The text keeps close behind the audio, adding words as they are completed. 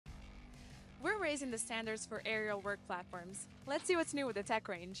raising the standards for aerial work platforms. Let's see what's new with the TEC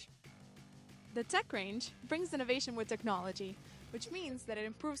Range. The TEC Range brings innovation with technology, which means that it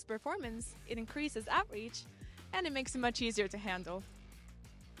improves performance, it increases outreach, and it makes it much easier to handle.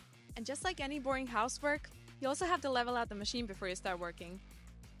 And just like any boring housework, you also have to level out the machine before you start working.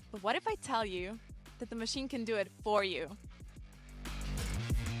 But what if I tell you that the machine can do it for you?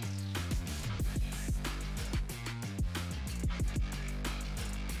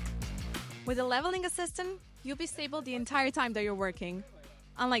 With a leveling assistant, you'll be stable the entire time that you're working,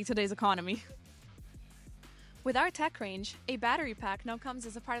 unlike today's economy. With our TEC Range, a battery pack now comes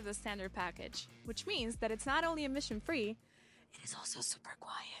as a part of the standard package, which means that it's not only emission-free, it is also super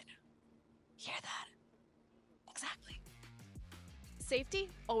quiet. Hear that? Exactly. Safety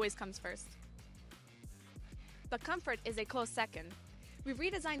always comes first. But comfort is a close second. We've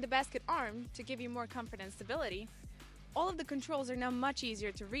redesigned the basket arm to give you more comfort and stability. All of the controls are now much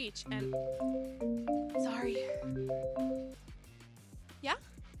easier to reach and... Sorry. Yeah?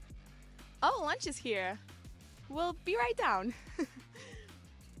 Oh, lunch is here. We'll be right down.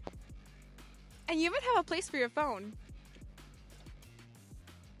 And you even have a place for your phone.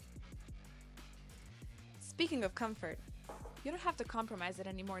 Speaking of comfort, you don't have to compromise it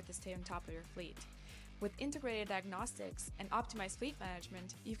anymore to stay on top of your fleet. With integrated diagnostics and optimized fleet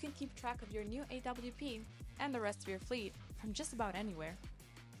management, you can keep track of your new AWP and the rest of your fleet from just about anywhere.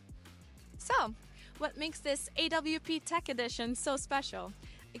 So, what makes this AWP Tech Edition so special?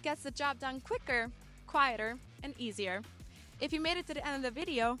 It gets the job done quicker, quieter, and easier. If you made it to the end of the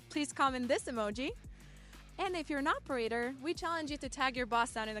video, please comment this emoji. And if you're an operator, we challenge you to tag your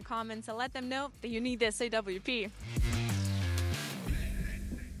boss down in the comments and let them know that you need this AWP.